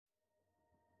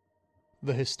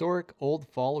The historic Old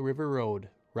Fall River Road,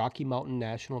 Rocky Mountain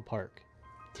National Park.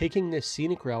 Taking this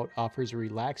scenic route offers a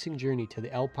relaxing journey to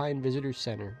the Alpine Visitors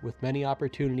Center with many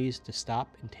opportunities to stop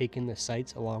and take in the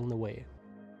sights along the way.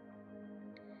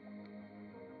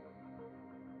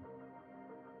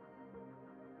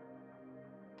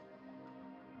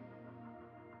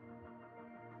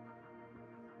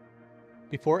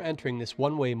 Before entering this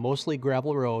one-way, mostly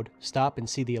gravel road, stop and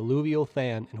see the alluvial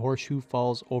fan and Horseshoe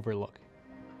Falls overlook.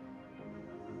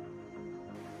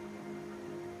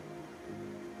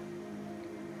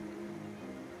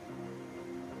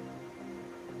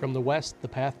 From the west, the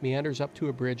path meanders up to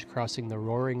a bridge crossing the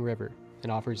roaring river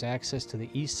and offers access to the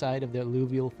east side of the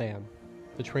alluvial fan.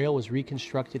 The trail was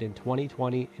reconstructed in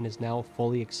 2020 and is now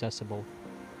fully accessible.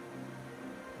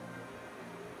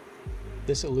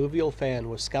 This alluvial fan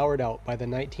was scoured out by the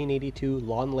 1982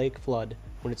 Lawn Lake flood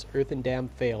when its earthen dam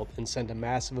failed and sent a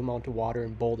massive amount of water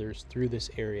and boulders through this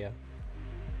area.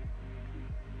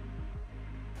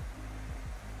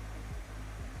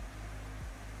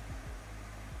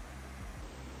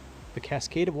 The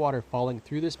cascade of water falling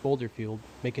through this boulder field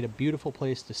make it a beautiful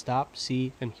place to stop,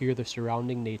 see, and hear the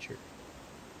surrounding nature.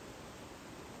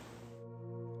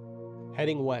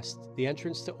 Heading west, the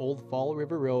entrance to Old Fall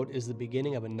River Road is the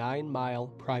beginning of a 9-mile,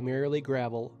 primarily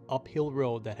gravel, uphill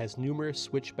road that has numerous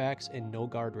switchbacks and no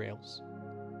guardrails.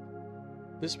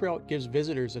 This route gives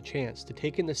visitors a chance to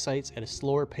take in the sights at a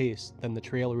slower pace than the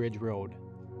Trail Ridge Road.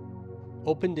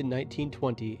 Opened in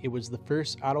 1920, it was the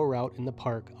first auto route in the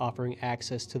park offering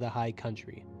access to the high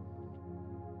country.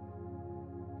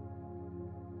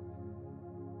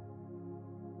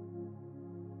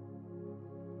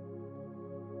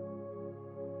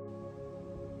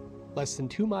 Less than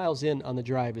 2 miles in on the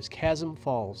drive is Chasm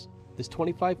Falls. This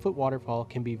 25-foot waterfall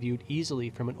can be viewed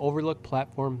easily from an overlook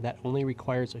platform that only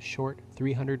requires a short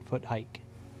 300-foot hike.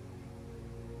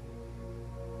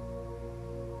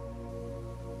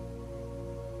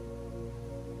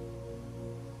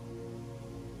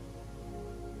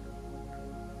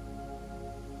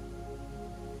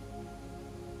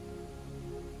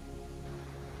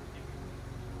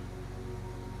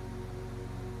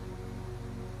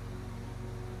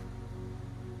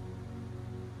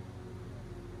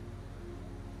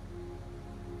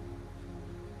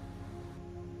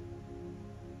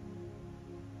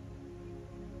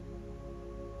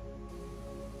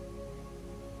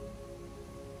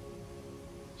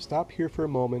 Stop here for a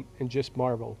moment and just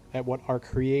marvel at what our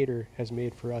Creator has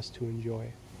made for us to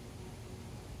enjoy.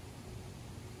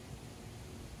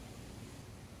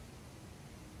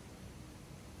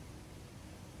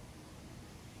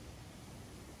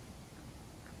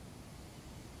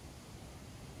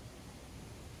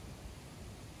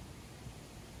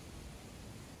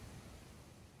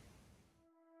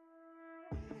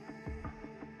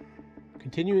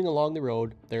 Continuing along the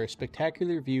road, there are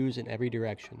spectacular views in every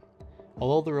direction.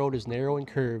 Although the road is narrow and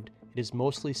curved, it is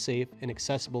mostly safe and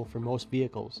accessible for most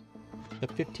vehicles. The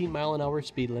 15-mile-an-hour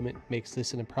speed limit makes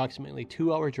this an approximately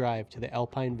 2-hour drive to the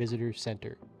Alpine Visitors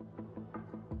Center.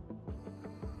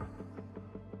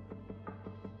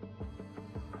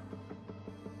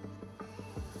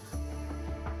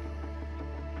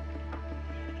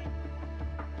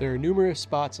 There are numerous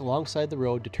spots alongside the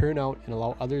road to turn out and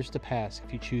allow others to pass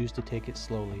if you choose to take it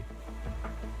slowly.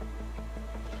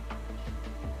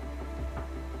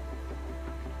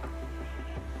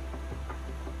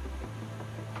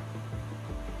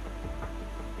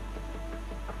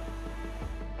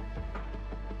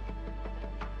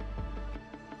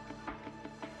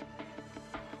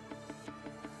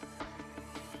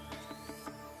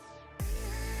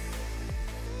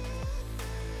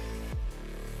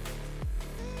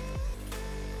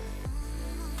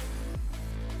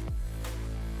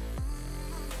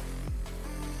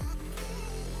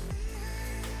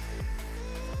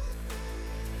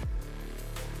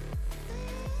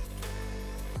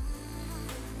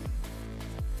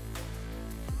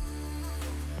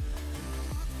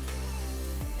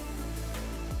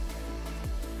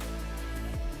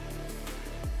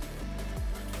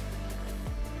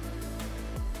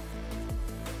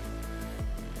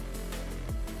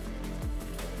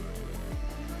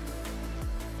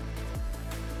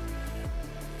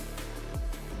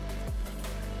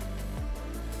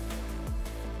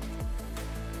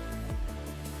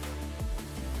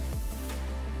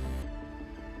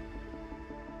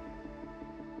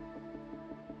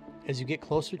 As you get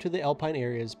closer to the alpine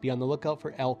areas, be on the lookout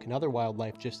for elk and other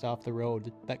wildlife just off the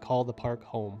road that call the park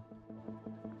home.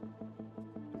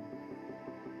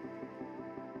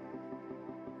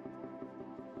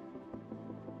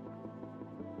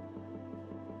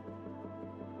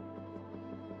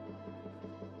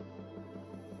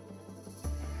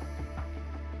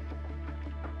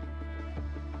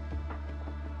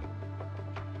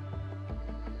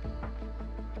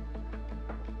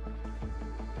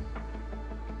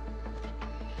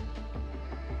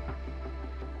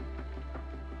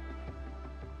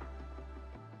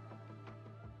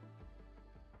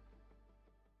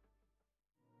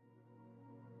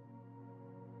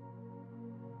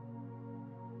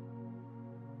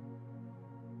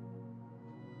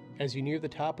 As you near the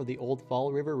top of the Old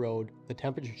Fall River Road, the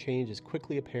temperature change is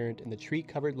quickly apparent and the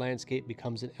tree-covered landscape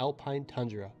becomes an alpine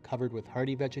tundra covered with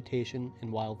hardy vegetation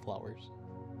and wildflowers.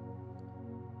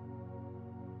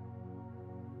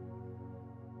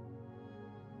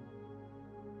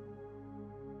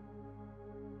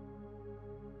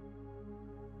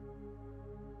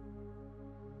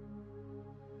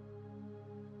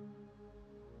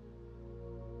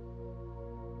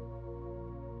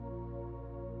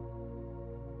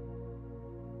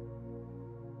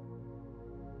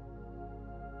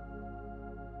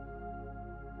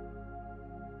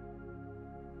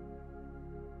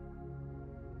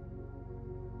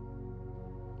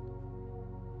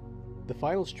 The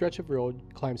final stretch of road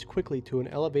climbs quickly to an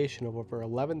elevation of over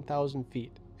 11,000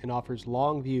 feet and offers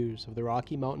long views of the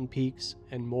Rocky Mountain peaks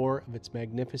and more of its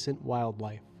magnificent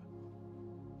wildlife.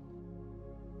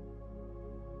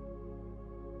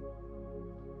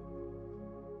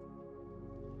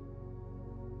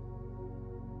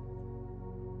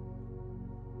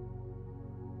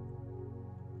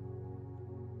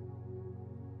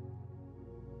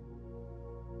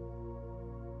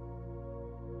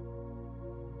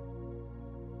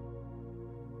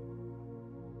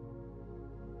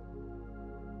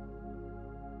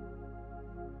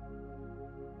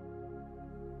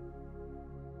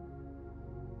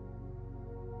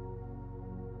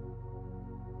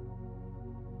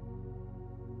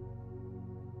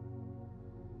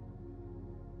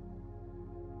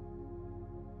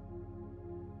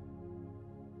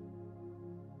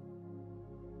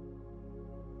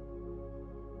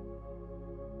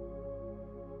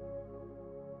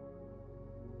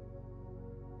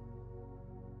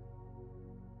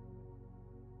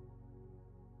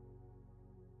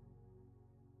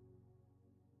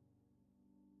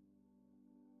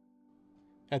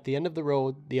 At the end of the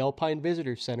road, the Alpine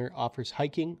Visitors Center offers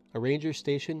hiking, a ranger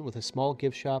station with a small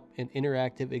gift shop, and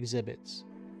interactive exhibits.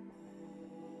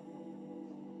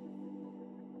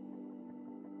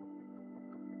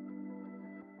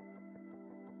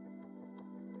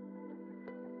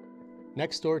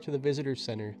 Next door to the Visitors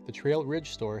Center, the Trail Ridge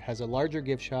store has a larger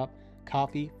gift shop,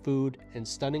 coffee, food, and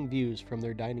stunning views from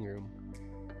their dining room.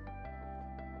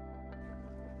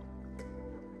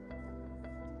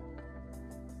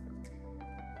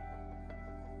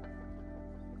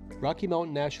 Rocky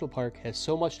Mountain National Park has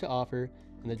so much to offer,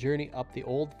 and the journey up the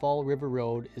Old Fall River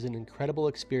Road is an incredible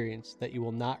experience that you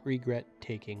will not regret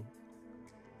taking.